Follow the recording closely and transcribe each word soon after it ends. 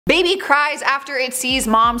Baby cries after it sees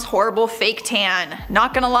mom's horrible fake tan.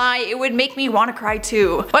 Not gonna lie, it would make me want to cry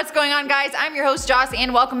too. What's going on, guys? I'm your host Joss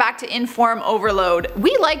and welcome back to InformOverload.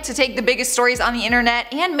 We like to take the biggest stories on the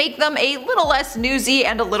internet and make them a little less newsy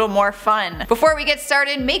and a little more fun. Before we get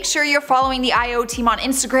started, make sure you're following the IO team on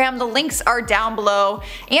Instagram. The links are down below.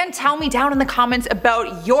 And tell me down in the comments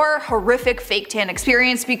about your horrific fake tan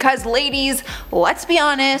experience because ladies, let's be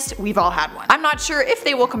honest, we've all had one. I'm not sure if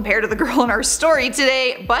they will compare to the girl in our story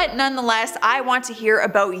today, but nonetheless, I want to hear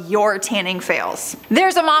about your tanning fails.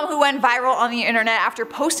 There's a mom who went viral on the internet after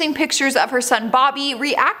posting pictures of her son Bobby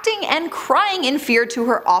reacting and crying in fear to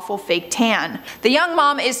her awful fake tan. The young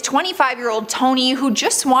mom is 25-year-old Tony, who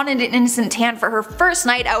just wanted an innocent tan for her first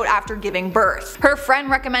night out after giving birth. Her friend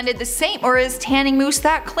recommended the St. Moriz tanning mousse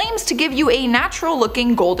that claims to give you a natural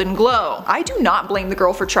looking golden glow. I do not blame the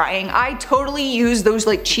girl for trying. I totally use those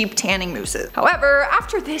cheap tanning mousses. However,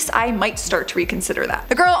 after this I might start to reconsider that.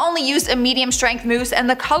 The girl only used a medium strength mousse and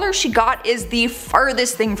the color she got is the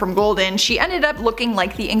farthest thing from golden. She ended up looking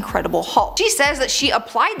like the Incredible Hulk. She says that she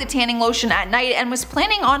applied the tanning lotion at night and was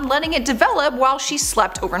planning on letting it develop while she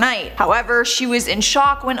slept overnight. However, she was in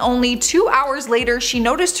shock when only 2 hours later she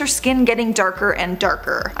noticed her skin getting darker and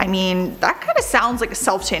darker. I mean, that kinda sounds like a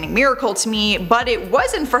self-tanning miracle to me, but it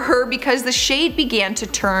wasn't for her because the shade began to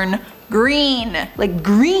turn green. Like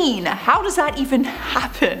green. How does that even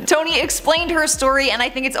happen? Tony explained her story and I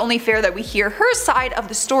think it's only fair that we hear her side of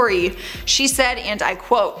the story. She said, and I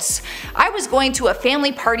quote, "I was going to a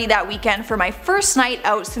family party that weekend for my first night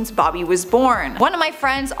out since Bobby was born. One of my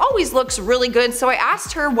friends always looks really good, so I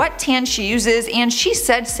asked her what tan she uses and she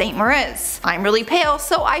said St. Moriz. I'm really pale,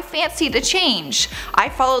 so I fancied a change. I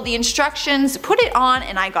followed the instructions, put it on,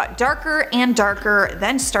 and I got darker and darker,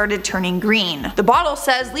 then started turning green. The bottle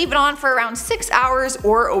says leave it on for around 6 hours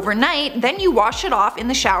or overnight, then you wash it off in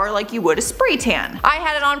the shower like you would a spray tan. I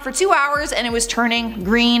had it on for 2 hours and it was turning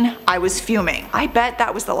green. I was fuming." I bet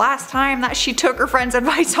that was the last time that she took her friend's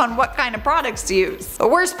advice on what kind of products to use. The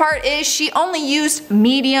worst part is she only used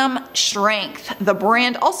medium strength. The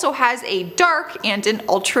brand also has a dark and an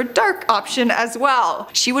ultra dark option as well.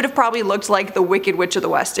 She would have probably looked like the Wicked Witch of the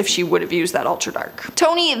West if she would have used that ultra dark.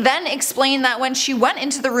 Tony then explained that when she went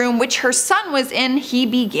into the room which her son was in, he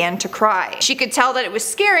began to cry. She could tell that it was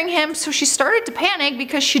scaring him, so she started to panic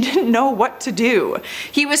because she didn't know what to do.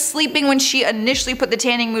 He was sleeping when she initially put the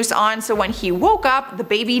tanning mousse on, so when he woke up, the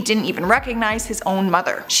baby didn't even recognize his own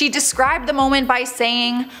mother. She described the moment by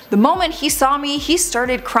saying, "The moment he saw me, he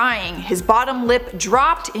started crying. His bottom lip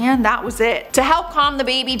dropped and that was it." To help calm the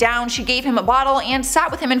baby down, she gave him a bottle and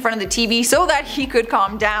sat with him in front of the TV so that he could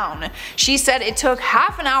calm down. She said it took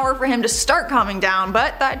half an hour for him to start calming down,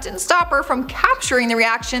 but that didn't stop her from capturing the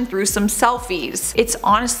reaction through some selfies. It's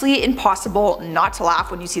honestly impossible not to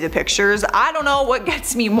laugh when you see the pictures. I don't know what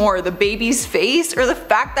gets me more, the baby's face or the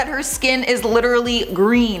fact that her skin is literally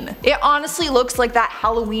green. It honestly looks like that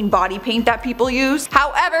Halloween body paint that people use.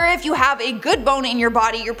 However, if you have a good bone in your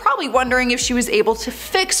body, you're probably wondering if she was able to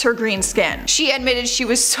fix her green skin. She admitted she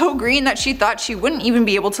was so green that she thought she wouldn't even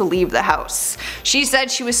be able to leave the house. She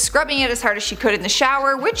said she was scrubbing it as hard as she could in the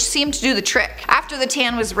shower, which seemed to do the trick. After the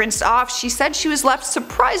tan was rinsed off, she said she was left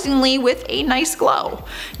surprisingly with a nice glow.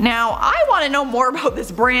 Now, I want to know more about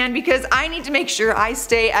this brand because I need to make sure I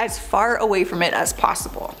stay as far away from it as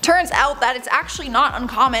possible. Turns out that it's actually not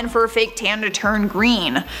uncommon for a fake tan to turn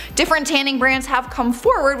green. Different tanning brands have come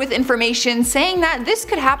forward with information saying that this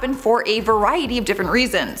could happen for a variety of different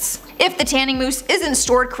reasons. If the tanning mousse isn't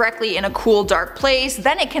stored correctly in a cool, dark place,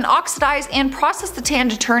 then it can oxidize and process the tan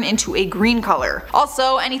to turn into a green color.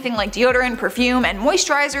 Also, anything like deodorant, perfume, and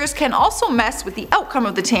moisturizers can also mess with the outcome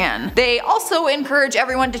of the tan. They also encourage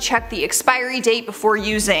everyone to check the expiry date before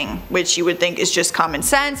using, which you would think is just common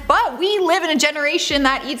sense, but we live in a generation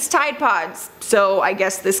that eats Tide Pods, so I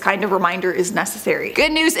guess this kind of reminder is necessary.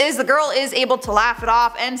 Good news is the girl is able to laugh it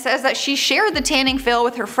off and says that she shared the tanning fail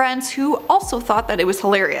with her friends who also thought that it was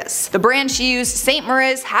hilarious. The brand she used, St.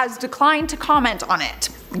 Moriz, has declined to comment on it.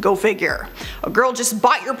 Go figure. A girl just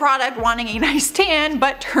bought your product wanting a nice tan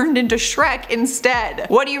but turned into Shrek instead.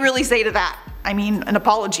 What do you really say to that? I mean, an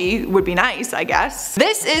apology would be nice, I guess.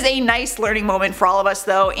 This is a nice learning moment for all of us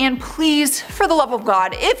though, and please, for the love of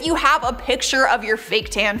God, if you have a picture of your fake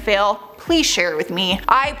tan fail, please share it with me.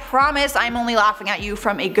 I promise I'm only laughing at you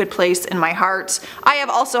from a good place in my heart. I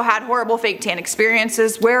have also had horrible fake tan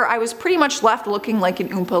experiences where I was pretty much left looking like an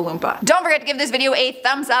Oompa Loompa. Don't forget to give this video a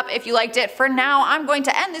thumbs up if you liked it. For now, I'm going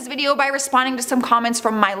to end this video by responding to some comments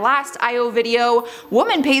from my last IO video,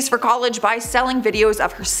 Woman Pays for College by Selling Videos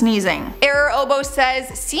of Her Sneezing. Error Obo says,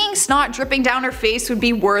 seeing snot dripping down her face would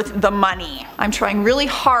be worth the money. I'm trying really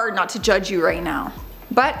hard not to judge you right now.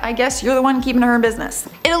 but I guess you're the one keeping her in business.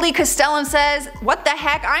 Italy Castellan says, what the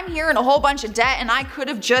heck, I'm here in a whole bunch of debt and I could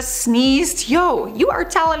have just sneezed. Yo, you are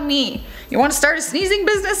telling me you want to start a sneezing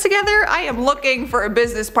business together? I am looking for a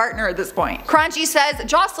business partner at this point. Crunchy says,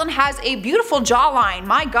 Jocelyn has a beautiful jawline.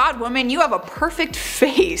 My god, woman, you have a perfect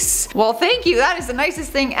face. Well, thank you. That is the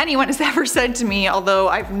nicest thing anyone has ever said to me, although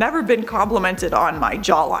I've never been complimented on my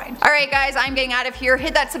jawline. Alright guys, I'm getting out of here.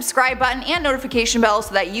 Hit that subscribe button and notification bell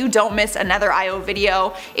so that you don't miss another IO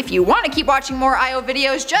video. If you want to keep watching more IO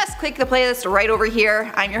videos, just click the playlist right over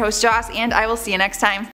here. I'm your host Joss, and I will see you next time.